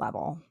national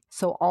level,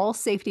 so all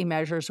safety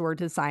measures were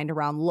designed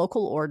around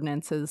local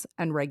ordinances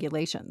and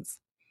regulations.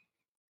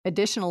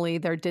 Additionally,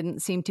 there didn't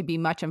seem to be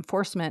much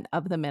enforcement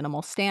of the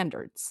minimal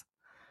standards.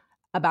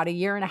 About a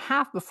year and a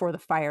half before the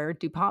fire,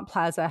 Dupont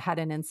Plaza had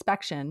an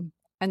inspection,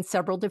 and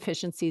several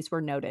deficiencies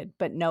were noted,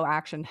 but no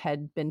action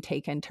had been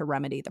taken to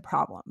remedy the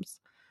problems.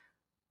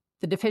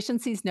 The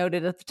deficiencies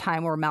noted at the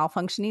time were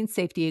malfunctioning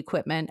safety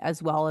equipment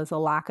as well as a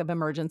lack of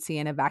emergency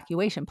and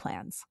evacuation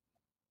plans.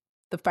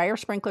 The fire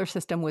sprinkler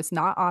system was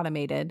not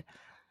automated,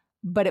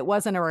 but it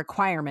wasn't a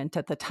requirement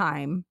at the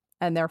time,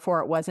 and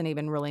therefore it wasn't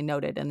even really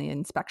noted in the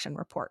inspection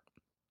report.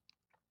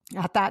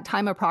 At that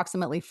time,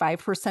 approximately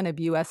 5% of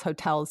U.S.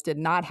 hotels did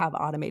not have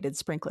automated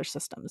sprinkler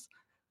systems.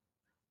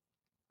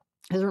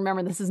 Because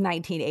remember, this is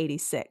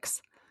 1986,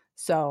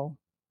 so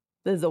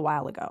this is a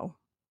while ago.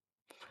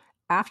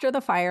 After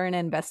the fire, an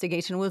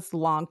investigation was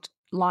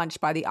launched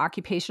by the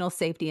Occupational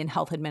Safety and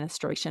Health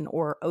Administration,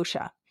 or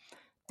OSHA.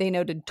 They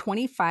noted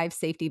 25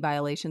 safety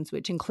violations,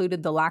 which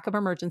included the lack of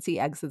emergency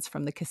exits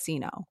from the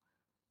casino.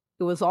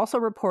 It was also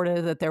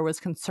reported that there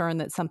was concern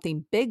that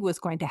something big was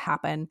going to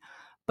happen,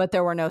 but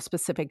there were no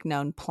specific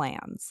known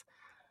plans.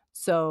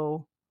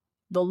 So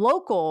the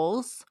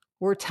locals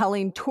were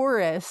telling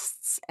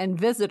tourists and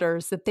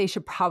visitors that they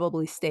should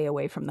probably stay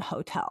away from the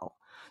hotel.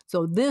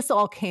 So this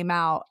all came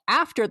out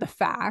after the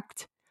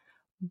fact,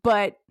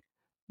 but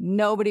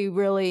nobody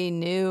really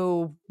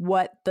knew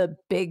what the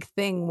big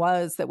thing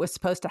was that was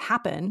supposed to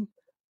happen.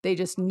 They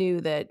just knew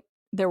that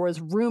there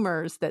was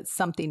rumors that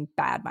something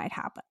bad might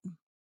happen.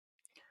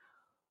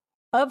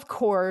 Of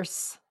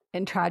course,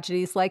 in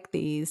tragedies like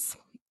these,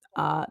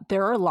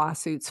 there are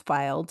lawsuits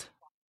filed,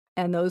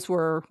 and those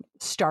were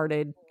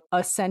started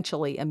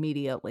essentially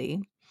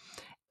immediately.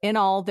 In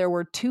all, there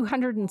were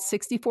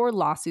 264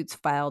 lawsuits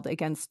filed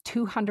against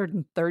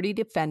 230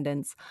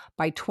 defendants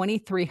by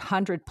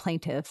 2,300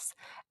 plaintiffs,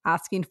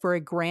 asking for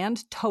a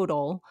grand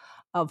total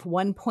of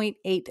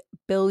 $1.8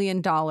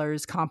 billion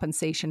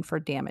compensation for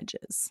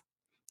damages.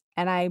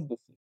 And I'm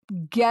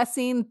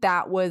guessing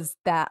that was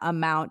that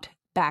amount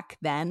back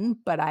then,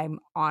 but I'm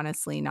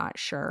honestly not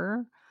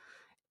sure.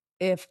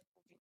 If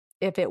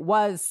it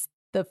was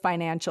the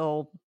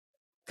financial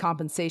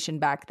compensation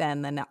back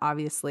then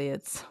obviously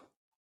it's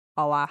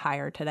a lot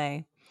higher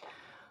today.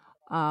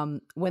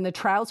 When the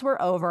trials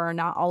were over,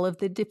 not all of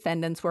the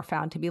defendants were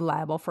found to be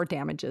liable for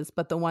damages,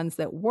 but the ones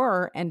that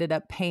were ended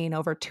up paying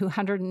over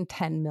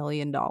 $210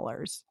 million.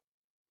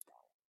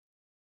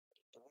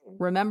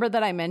 Remember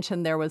that I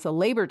mentioned there was a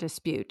labor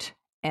dispute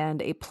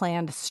and a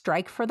planned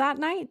strike for that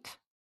night?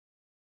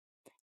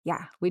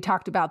 Yeah, we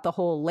talked about the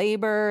whole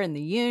labor and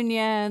the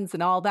unions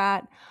and all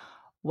that.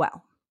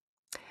 Well,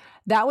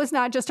 that was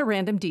not just a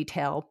random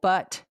detail,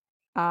 but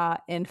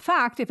in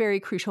fact, a very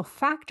crucial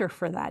factor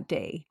for that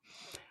day,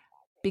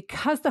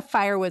 because the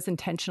fire was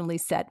intentionally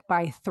set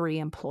by 3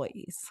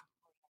 employees.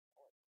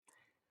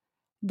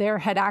 There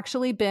had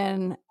actually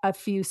been a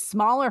few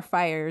smaller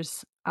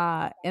fires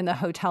in the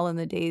hotel in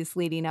the days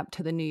leading up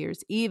to the New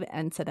Year's Eve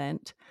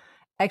incident.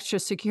 Extra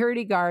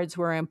security guards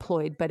were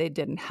employed, but it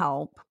didn't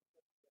help.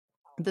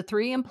 The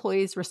 3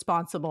 employees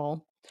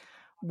responsible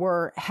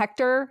were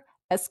Hector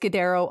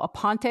Escudero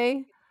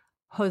Aponte,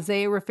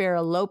 Jose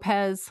Rivera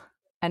Lopez,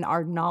 and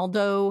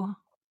Arnaldo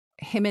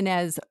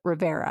Jimenez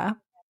Rivera.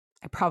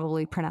 I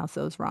probably pronounced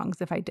those wrong.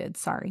 If I did,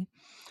 sorry.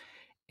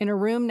 In a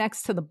room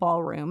next to the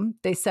ballroom,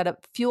 they set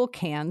up fuel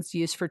cans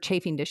used for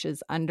chafing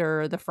dishes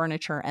under the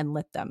furniture and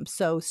lit them.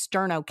 So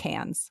sterno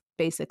cans,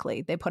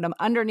 basically. They put them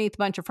underneath a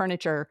bunch of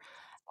furniture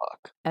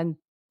Fuck. and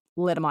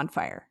lit them on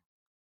fire.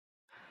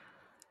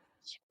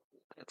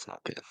 That's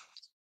not good.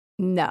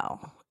 No,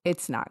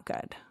 it's not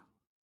good.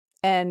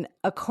 And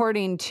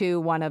according to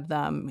one of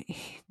them,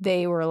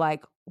 they were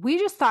like, we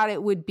just thought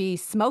it would be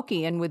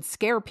smoky and would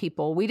scare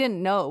people. We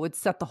didn't know it would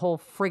set the whole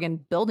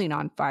friggin' building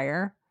on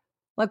fire.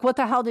 Like, what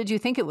the hell did you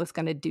think it was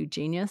going to do,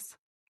 genius?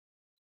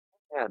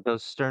 Yeah,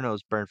 those sternos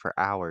burn for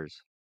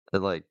hours.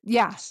 They're like,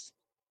 Yeah. it's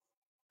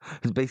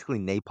basically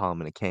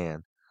napalm in a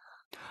can.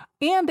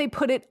 And they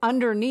put it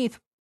underneath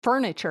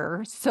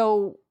furniture.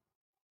 So,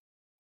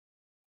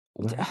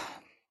 What?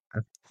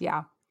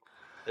 yeah.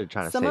 They're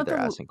trying to Some save of their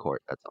the ass in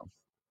court. That's all.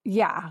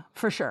 Yeah,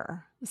 for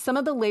sure. Some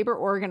of the labor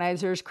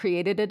organizers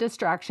created a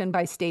distraction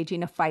by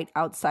staging a fight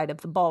outside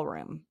of the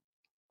ballroom.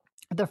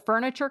 The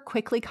furniture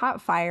quickly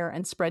caught fire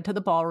and spread to the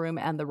ballroom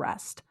and the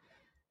rest.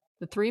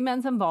 The three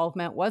men's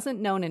involvement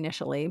wasn't known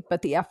initially,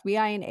 but the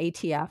FBI and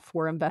ATF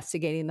were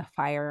investigating the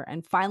fire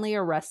and finally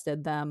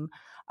arrested them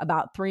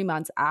about 3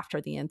 months after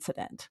the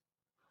incident.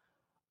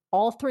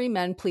 All three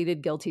men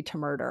pleaded guilty to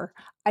murder.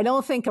 I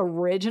don't think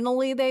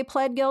originally they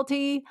pled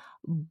guilty,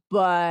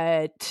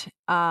 but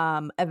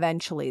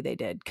eventually they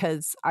did,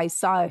 because I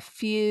saw a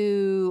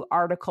few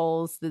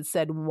articles that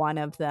said one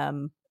of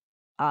them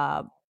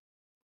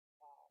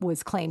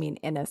was claiming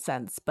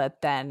innocence,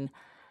 but then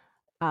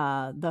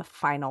the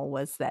final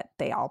was that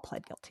they all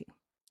pled guilty.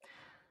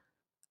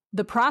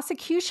 The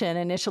prosecution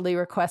initially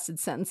requested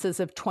sentences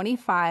of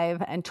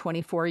 25 and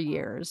 24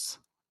 years,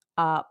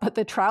 but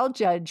the trial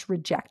judge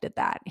rejected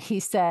that. He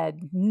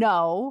said,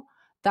 no,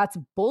 that's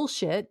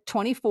bullshit.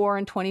 24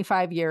 and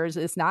 25 years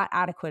is not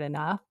adequate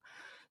enough.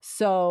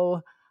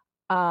 So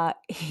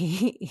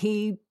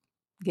he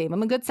gave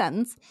him a good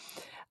sentence.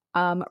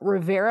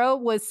 Rivera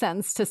was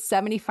sentenced to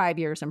 75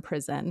 years in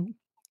prison.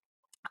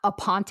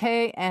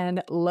 Aponte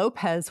and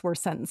Lopez were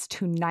sentenced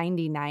to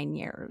 99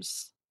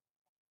 years.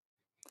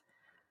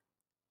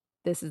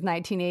 This is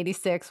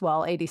 1986,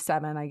 well,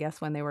 87, I guess,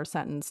 when they were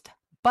sentenced.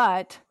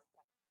 But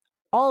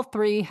all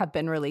three have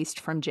been released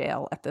from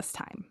jail at this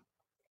time,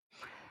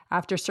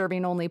 after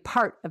serving only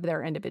part of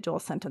their individual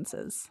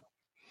sentences.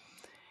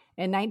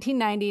 In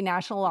 1990,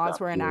 national laws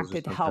were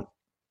enacted to help.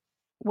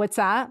 What's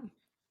that?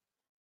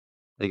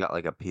 They got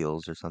like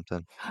appeals or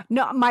something.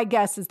 No, my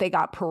guess is they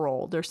got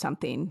paroled or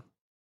something,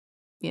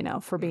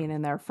 for being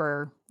in there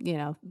for,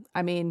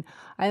 I mean,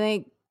 I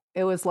think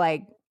it was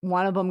like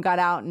one of them got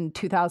out in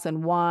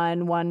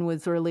 2001, one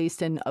was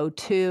released in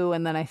 2002,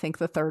 and then I think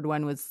the third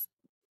one was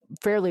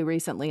fairly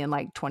recently in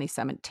like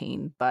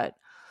 2017. But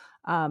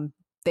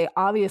they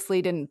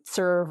obviously didn't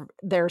serve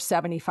their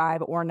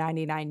 75 or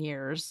 99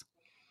 years.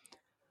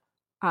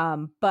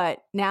 But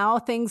now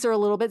things are a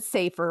little bit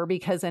safer,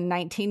 because in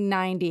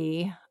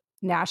 1990,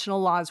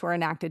 national laws were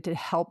enacted to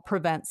help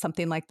prevent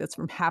something like this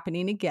from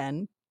happening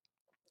again.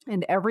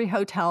 And every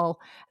hotel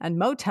and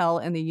motel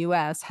in the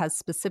US has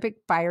specific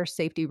fire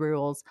safety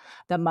rules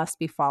that must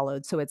be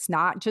followed. So it's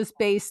not just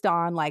based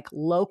on like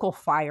local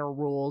fire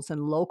rules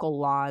and local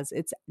laws,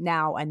 it's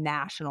now a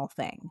national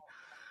thing.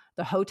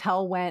 The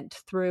hotel went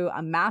through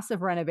a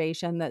massive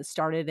renovation that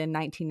started in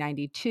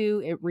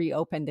 1992. It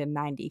reopened in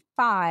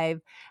 95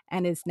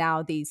 and is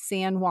now the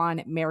San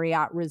Juan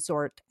Marriott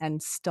Resort and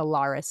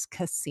Stellaris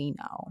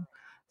Casino.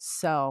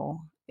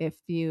 So if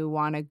you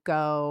want to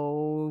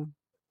go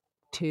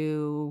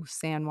to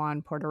San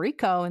Juan, Puerto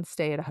Rico and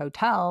stay at a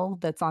hotel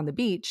that's on the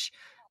beach,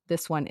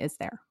 this one is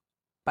there.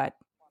 But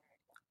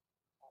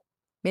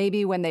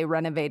maybe when they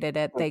renovated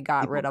it, they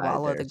got rid of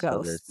all of the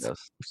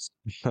ghosts.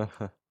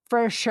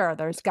 For sure,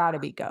 there's got to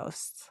be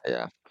ghosts.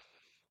 Yeah.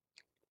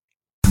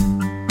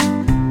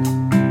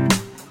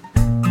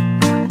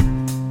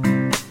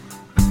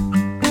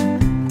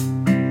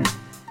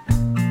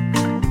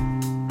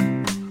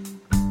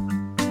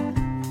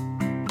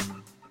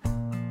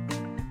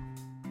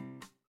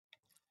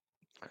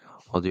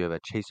 Well, do you have a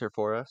chaser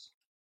for us?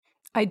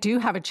 I do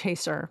have a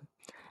chaser,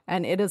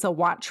 and it is a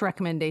watch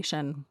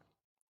recommendation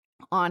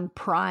on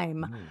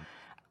Prime.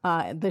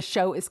 The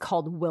show is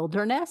called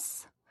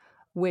Wilderness,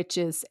 which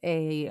is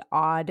a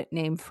odd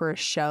name for a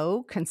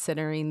show,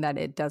 considering that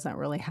it doesn't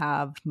really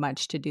have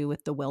much to do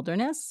with the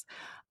wilderness.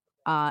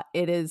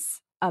 It is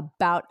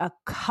about a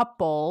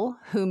couple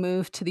who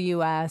moved to the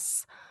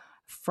U.S.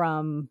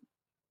 from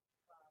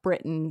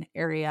Britain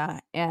area,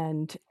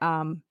 and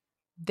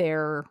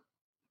their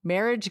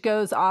marriage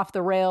goes off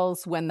the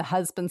rails when the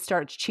husband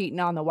starts cheating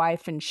on the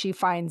wife, and she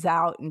finds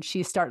out and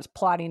she starts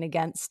plotting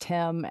against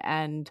him.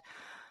 And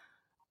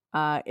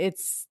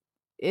it's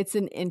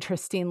an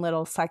interesting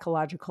little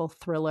psychological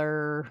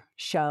thriller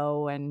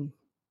show, and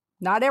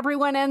not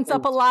everyone ends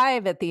up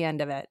alive at the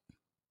end of it.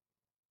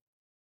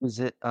 Is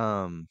it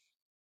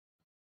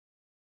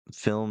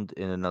filmed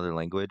in another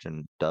language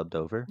and dubbed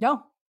over?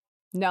 No,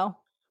 Oh,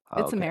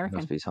 it's okay. American.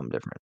 Must be something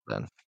different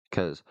then.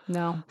 Because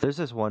No. there's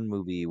this one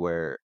movie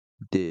where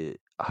the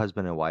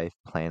husband and wife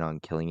plan on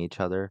killing each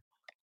other,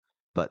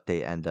 but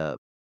they end up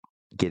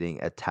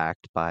getting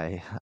attacked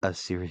by a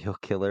serial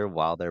killer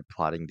while they're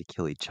plotting to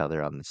kill each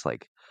other on this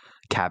like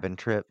cabin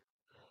trip.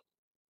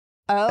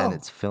 Oh.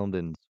 it's filmed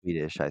in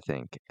Swedish, I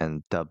think,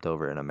 and dubbed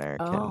over in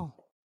American Oh.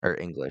 or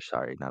English.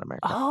 Sorry, not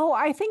American. Oh,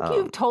 I think Um,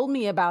 you've told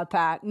me about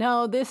that.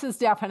 No, this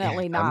is yeah,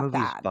 definitely that not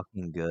movie's that.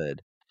 fucking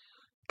good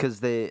because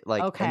they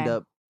end Okay.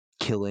 up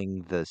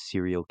killing the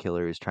serial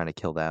killer who's trying to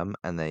kill them,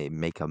 and they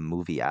make a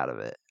movie out of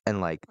it.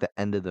 And the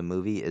end of the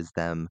movie is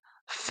them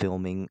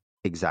filming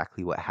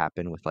exactly what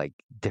happened with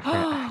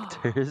different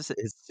actors.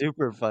 It's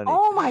super funny.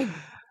 Oh my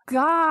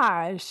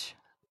gosh.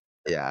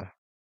 Yeah.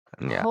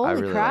 Yeah, I Holy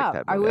really like crap.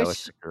 that I movie. I wish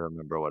wish, I could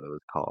remember what it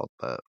was called,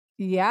 but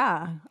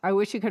I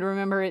wish you could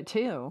remember it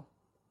too.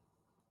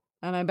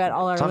 And I bet yeah,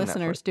 all it's our on Netflix.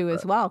 listeners do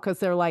as But well because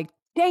they're like,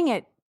 dang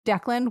it,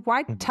 Declan,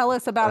 why tell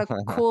us about a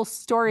cool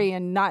story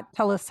and not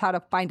tell us how to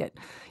find it?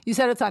 You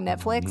said it's on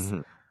Netflix?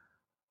 if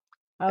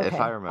I Okay.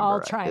 remember I'll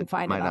right, try it and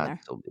find it might on not there.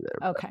 still be there,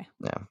 but Okay.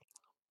 yeah.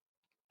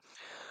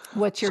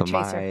 What's your So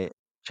chaser? my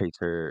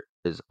chaser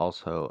is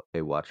also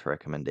a watch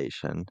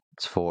recommendation.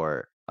 It's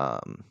for a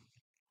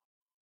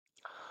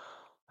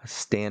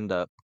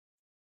stand-up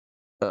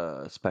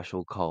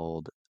special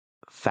called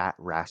Fat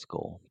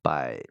Rascal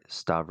by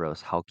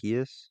Stavros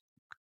Halkias.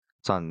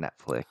 It's on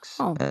Netflix,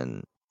 Oh,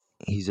 and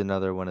he's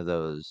another one of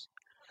those.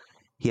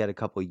 He had a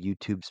couple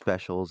YouTube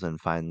specials and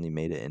finally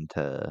made it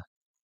into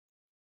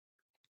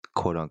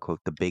quote unquote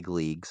the big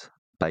leagues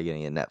by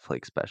getting a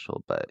Netflix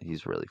special, but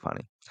he's really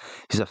funny.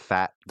 He's a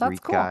fat that's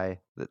Greek cool. guy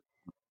that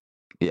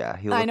yeah,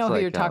 he I looks know who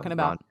you're like talking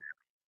Ron.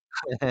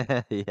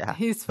 about. Yeah.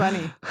 He's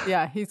funny.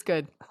 Yeah, he's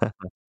good.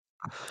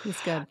 He's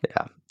good.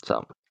 Yeah.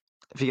 So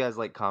if you guys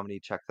like comedy,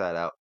 check that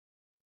out.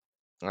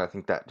 I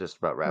think that just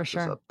about For wraps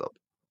us sure. up though.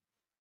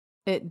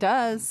 It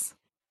does.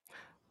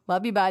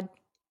 Love you, bud.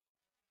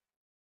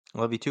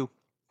 Love you too.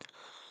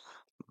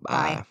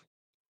 Bye. Bye.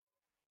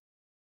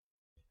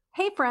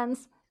 Hey,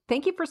 friends.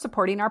 Thank you for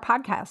supporting our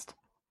podcast.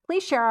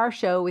 Please share our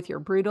show with your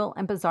brutal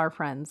and bizarre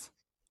friends.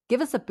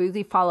 Give us a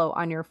boozy follow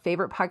on your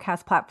favorite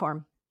podcast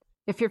platform.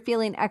 If you're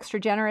feeling extra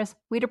generous,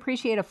 we'd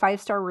appreciate a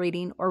 5-star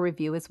rating or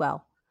review as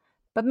well.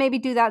 But maybe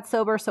do that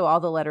sober so all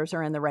the letters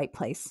are in the right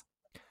place.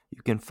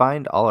 You can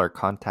find all our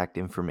contact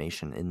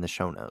information in the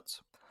show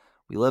notes.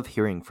 We love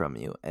hearing from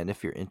you, and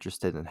if you're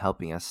interested in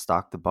helping us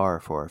stock the bar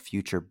for our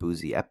future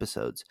boozy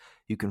episodes,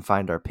 you can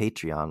find our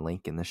Patreon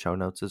link in the show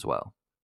notes as well.